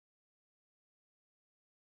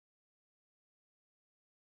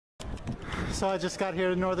So I just got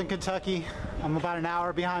here to Northern Kentucky. I'm about an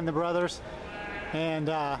hour behind the brothers, and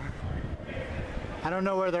I don't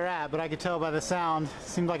know where they're at, but I could tell by the sound. It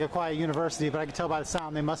seemed like a quiet university, but I could tell by the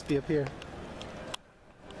sound they must be up here.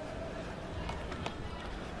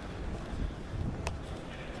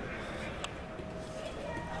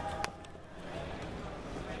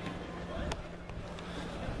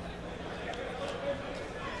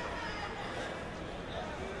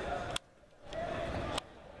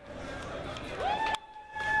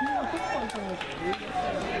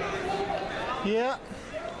 Yeah.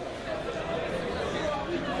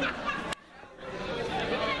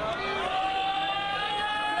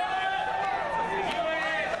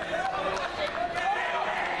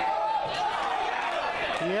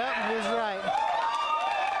 Yep, he's right.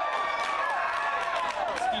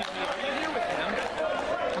 Excuse me, are you here with him?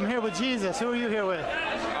 I'm here with Jesus. Who are you here with?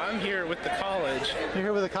 I'm here with the college. You're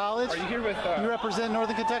here with the college? Are you here with... You represent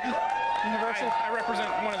Northern Kentucky University? I represent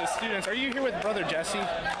one of the students. Are you here with Brother Jesse?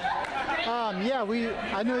 Yeah,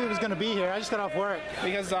 I knew he was going to be here. I just got off work.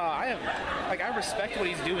 Because I respect what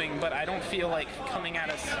he's doing, but I don't feel like coming at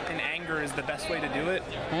us in anger is the best way to do it.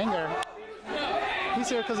 Anger? He's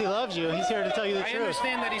here because he loves you. He's here to tell you the truth. I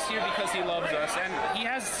understand that he's here because he loves us, and he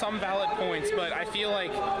has some valid points, but I feel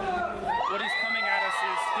like what he's coming at us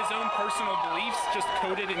is his own personal beliefs just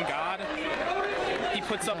coded in God. He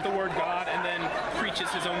puts up the word God and then preaches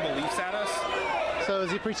his own beliefs at us. So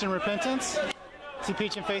is he preaching repentance? Is he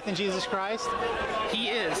preaching faith in Jesus Christ? He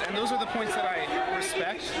is, and those are the points that I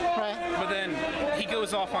respect. Right. But then he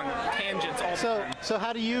goes off on tangents all the time. So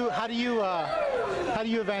how do you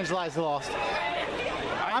evangelize the lost?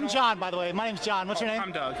 I'm John, by the way. My name's John. What's your name?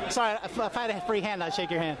 I'm Doug. Sorry, if I had a free hand, I'd shake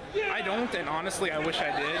your hand. I don't, and honestly, I wish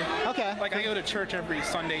I did. Okay. Like, I go to church every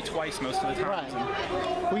Sunday twice most of the time. Right.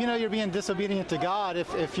 Well, you know, you're being disobedient to God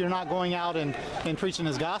if you're not going out and preaching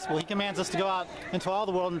His gospel. He commands us to go out into all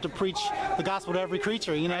the world and to preach the gospel to every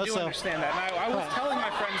creature, you know? I do understand that. And I was telling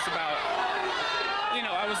my friends about, you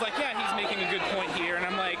know, I was like, yeah, he's making a good point here. And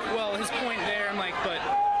I'm like, well, his point there, I'm like, but,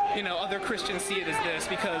 you know, other Christians see it as this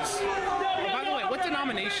because... By the way, what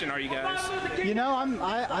denomination are you guys? You know,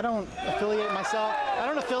 I don't affiliate myself. I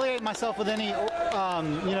don't affiliate myself with any,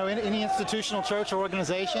 you know, any institutional church or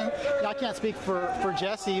organization. I can't speak for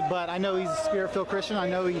Jesse, but I know he's a Spirit-filled Christian. I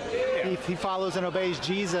know he follows and obeys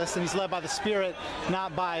Jesus, and he's led by the Spirit,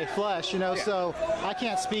 not by flesh. You know, so I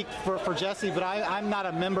can't speak for Jesse, but I'm not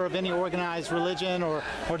a member of any organized religion or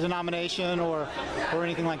denomination or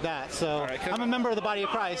anything like that. So I'm a member of the body of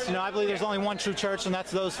Christ. You know, I believe there's only one true church, and that's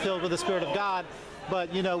those filled with the Spirit of God.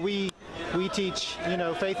 But, you know, we teach, you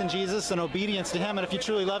know, faith in Jesus and obedience to Him. And if you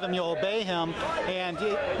truly love Him, you'll obey Him. And,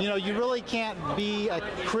 you know, you really can't be a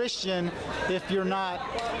Christian if you're not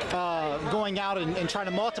going out and trying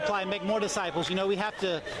to multiply and make more disciples. You know, we have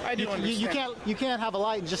to... I do understand. You can't have a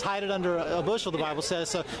light and just hide it under a bushel, the Bible says.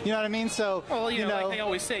 So, you know what I mean? So, well, you know, like they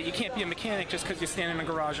always say, you can't be a mechanic just because you stand in a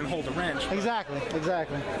garage and hold a wrench. Exactly.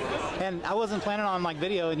 And I wasn't planning on, like,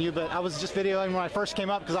 videoing you, but I was just videoing when I first came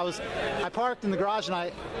up because I parked in the garage and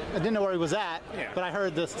I didn't know where he was at, but I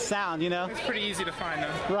heard the sound, you know. It's pretty easy to find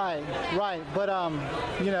though. Right. But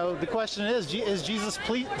you know, the question is Jesus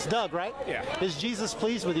pleased? It's Doug, right? Yeah. Is Jesus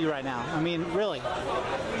pleased with you right now? I mean, really?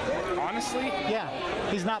 Honestly? Yeah.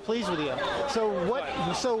 He's not pleased with you. So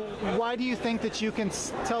what? So why do you think that you can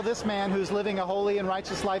tell this man who's living a holy and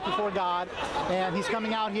righteous life before God, and he's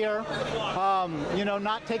coming out here, you know,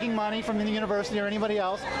 not taking money from the university or anybody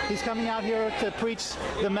else? He's coming out here to preach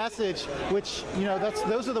the message, which, you know,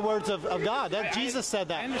 those are the words of God. Jesus said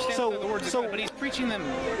that. I understand the words of God, but he's preaching them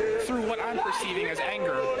through what I'm perceiving as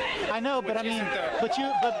anger. I know, but I mean,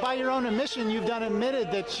 but by your own admission, you've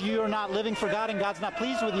admitted that you are not living for God and God's not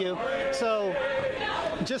pleased with you. So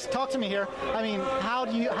just talk to me here. I mean,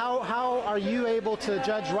 how are you able to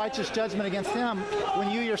judge righteous judgment against him when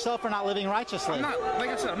you yourself are not living righteously? I'm not, like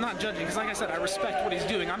I said, I'm not judging because, like I said, I respect what he's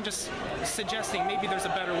doing. I'm just suggesting maybe there's a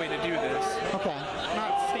better way to do this. Okay.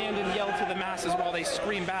 Not stand and yell to the masses while they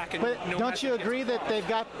scream back. And but don't you agree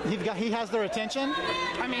that he has their attention?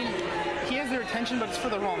 I mean, he has their attention, but it's for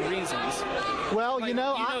the wrong reasons. Well, like, you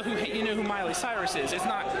know who Miley Cyrus is. It's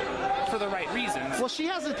not for the right reasons. Well, she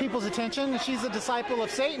has the people's attention. She's a disciple of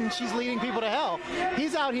Satan. She's leading people to hell.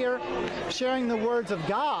 He's out here sharing the words of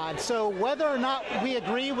God. So whether or not we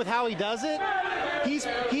agree with how he does it,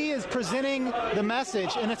 he is presenting the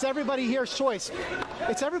message, and it's everybody here's choice.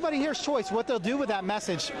 It's everybody here's choice what they'll do with that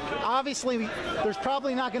message. Obviously, there's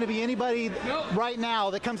probably not going to be anybody right now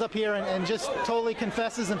that comes up here and just totally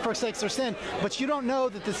confesses and forsakes their sin. But you don't know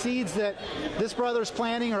that the seeds that this brother's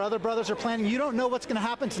planting or other brothers are planting, you don't know what's going to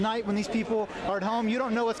happen tonight when these people are at home. You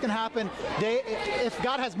don't know what's going to happen if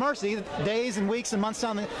God has mercy, days and weeks and months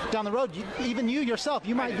down the road. Even you yourself,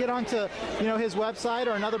 you might get onto his website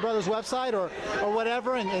or another brother's website or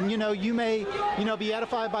whatever, and you may be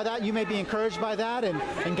edified by that. You may be encouraged by that,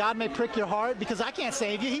 and God may prick your heart, because I can't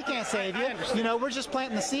save you. He can't save you. We're just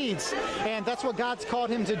planting the seeds, and that's what God's called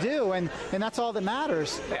him to do, and that's all that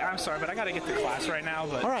matters. Hey, I'm sorry, but I got to get to class right now.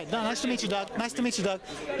 But all right, no, nice to meet you, Doug. Nice to meet you, Doug.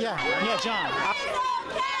 Yeah, John.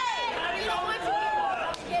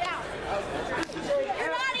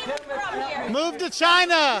 Move to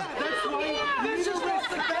China.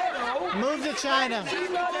 Move to China.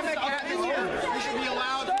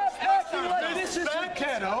 This is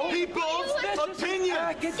people's opinion.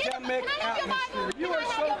 Academic atmosphere. You are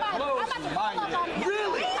so close-minded.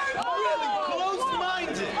 Really?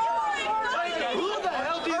 Close-minded? Who the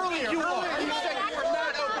hell do you think you are? You said you were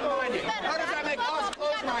not open-minded. How does that make us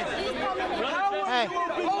close-minded? Hey,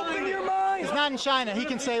 open your mind. He's not in China. He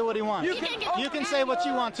can say what he wants. You can say what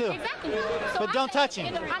you want too. Exactly. But don't touch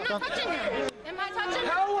him. I'm not touching him. Am I touching him?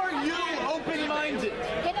 How are you open-minded?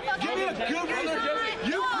 Give me a good reason.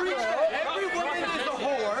 You preach that every woman is a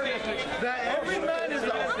whore, that every man is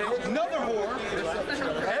another whore.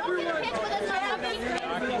 Everyone.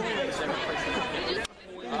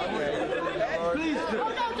 Please do. Oh,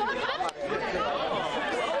 no, don't touch him.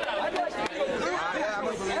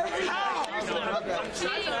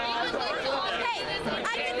 Hey,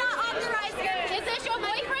 I did not authorize this. Is this your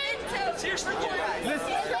boyfriend? Seriously?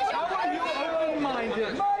 Listen, how are you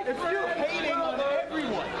open-minded if you're hating on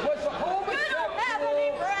everyone? Was a homosexual?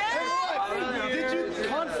 Did you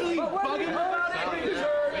constantly bug him about it?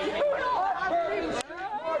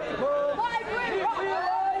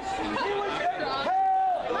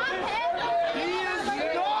 He is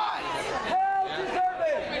not. Hell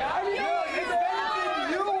deserving. I mean, he's better than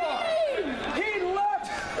you are. He left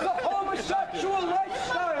the homosexual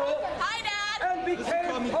lifestyle. Hi, Dad. And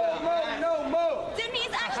became homo no mo.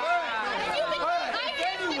 Denise actually.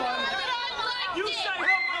 You say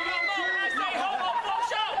homo, I say homo,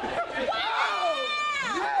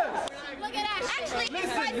 yes. Look at that. Actually, he's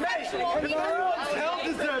Listen, bisexual. if everyone's hell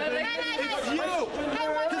deserving, it's you.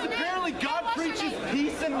 Because apparently God preaches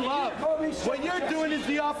peace and love. What you're doing is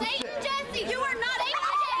the opposite. Satan Jesse, you are not a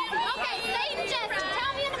Jesse. Okay, Satan Jesse.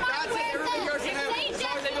 Tell me in the Bible where it says Satan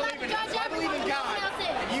Jesse not to judge everyone. No one else is.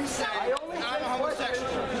 You say I'm a homosexual.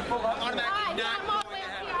 Automatically not. I'm all the way up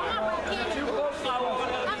here.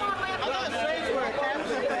 I'm all the way up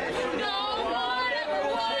here. No one ever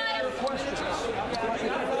was.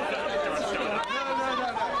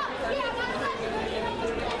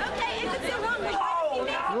 Okay, if it's wrong,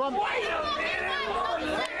 Wait a minute.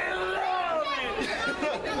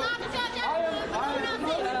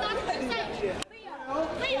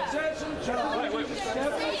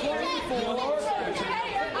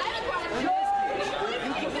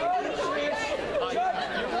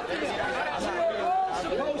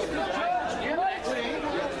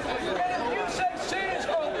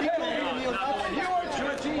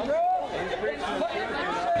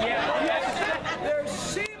 There's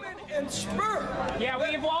semen and sperm. Yeah,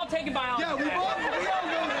 we've all taken biology. Yeah, we all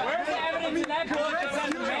know. Where's the evidence in that book that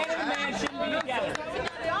says man and man shouldn't be together?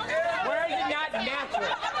 Where is it not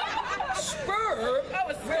natural? Sperm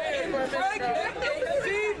impregnate a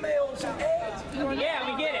female's egg. Yeah,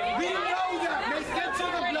 we get it. We know that. Let's get to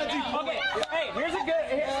the bloody point. Okay, hey, here's a good...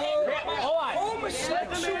 hold on.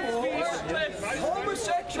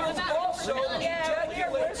 Homosexuals also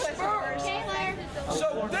ejaculate sperm. So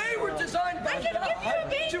they were designed by God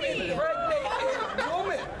to impregnate a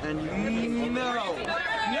woman. And no.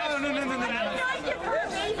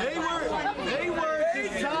 They were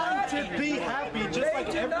designed to be happy, just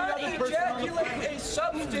like every other person. Ejaculate a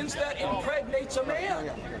substance that impregnates a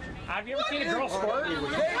man. Have you ever seen a girl squirt?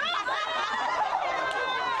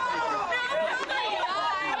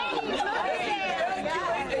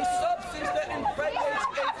 A substance that impregnates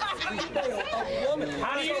a female, a woman.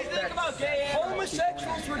 How do you think about gay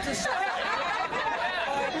Homosexuals were designed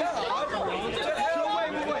by God to help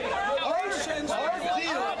relations. Our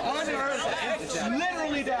deal on earth is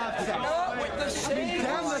literally to have sex. Not with the same.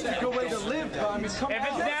 Damn, that's a good way to live, Tom. If it's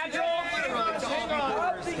natural...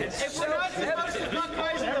 If we're not supposed to be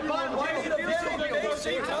Christ in the Bible, why need a very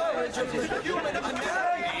basic knowledge of the human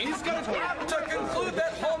anatomy to conclude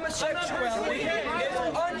that homosexuality is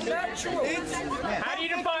unnatural. How do you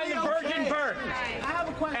define the virgin birth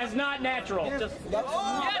as not natural? That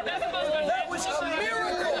was a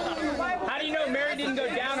miracle. How do you know Mary didn't go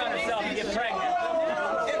down on herself to get pregnant?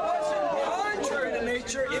 It wasn't contrary to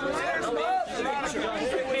nature. It was above nature.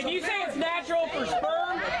 If you say it's natural for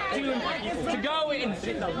sperm to go and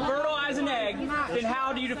fertilize an egg, then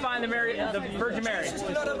how do you define the Virgin Mary? It's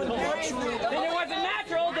not of a natural. Then it wasn't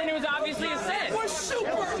natural. Then it was obviously a sin. It was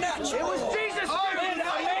supernatural. It was Jesus, man, a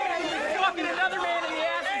man fucking another man in the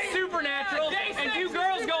ass is supernatural, and two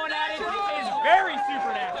girls going at it is very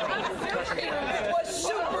supernatural. It was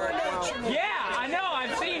supernatural. Yeah, I know.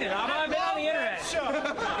 I've seen it. I've been on the internet.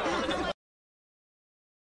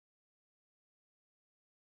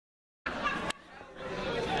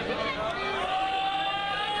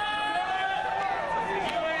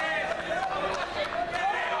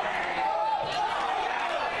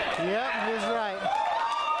 Yep, he's right.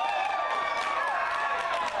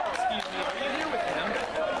 Excuse me, are you here with him?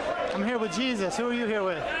 I'm here with Jesus. Who are you here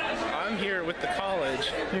with? I'm here with the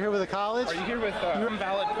college. You're here with the college? Are you here with some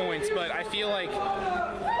valid points, but I feel like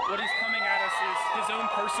what he's coming at us is his own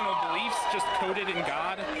personal beliefs just coded in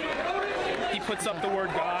God. He puts up the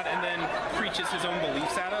word God and then preaches his own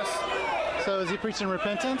beliefs at us. So is he preaching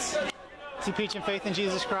repentance? Is he preaching faith in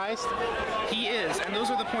Jesus Christ? He is, and those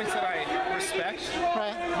are the points that I respect.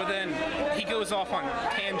 Right. But then he goes off on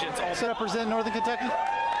tangents all So represent Northern Kentucky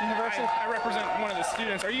University? I represent one of the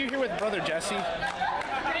students. Are you here with Brother Jesse?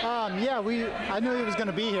 Yeah, I knew he was going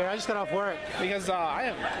to be here. I just got off work. Because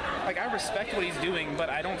I respect what he's doing, but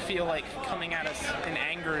I don't feel like coming at us in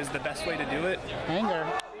anger is the best way to do it. Anger.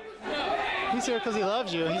 He's here because he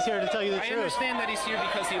loves you. He's here to tell you the I truth. understand that he's here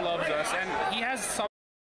because he loves us, and he has some.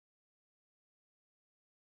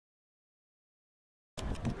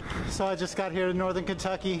 So I just got here to Northern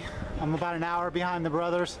Kentucky. I'm about an hour behind the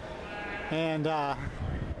brothers, and I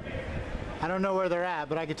don't know where they're at,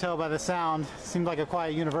 but I could tell by the sound. It seemed like a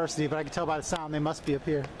quiet university, but I could tell by the sound they must be up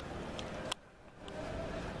here.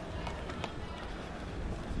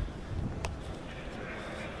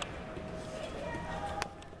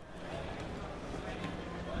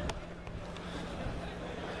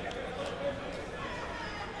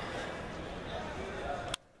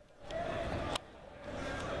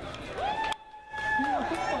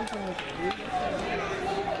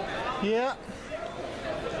 Yeah.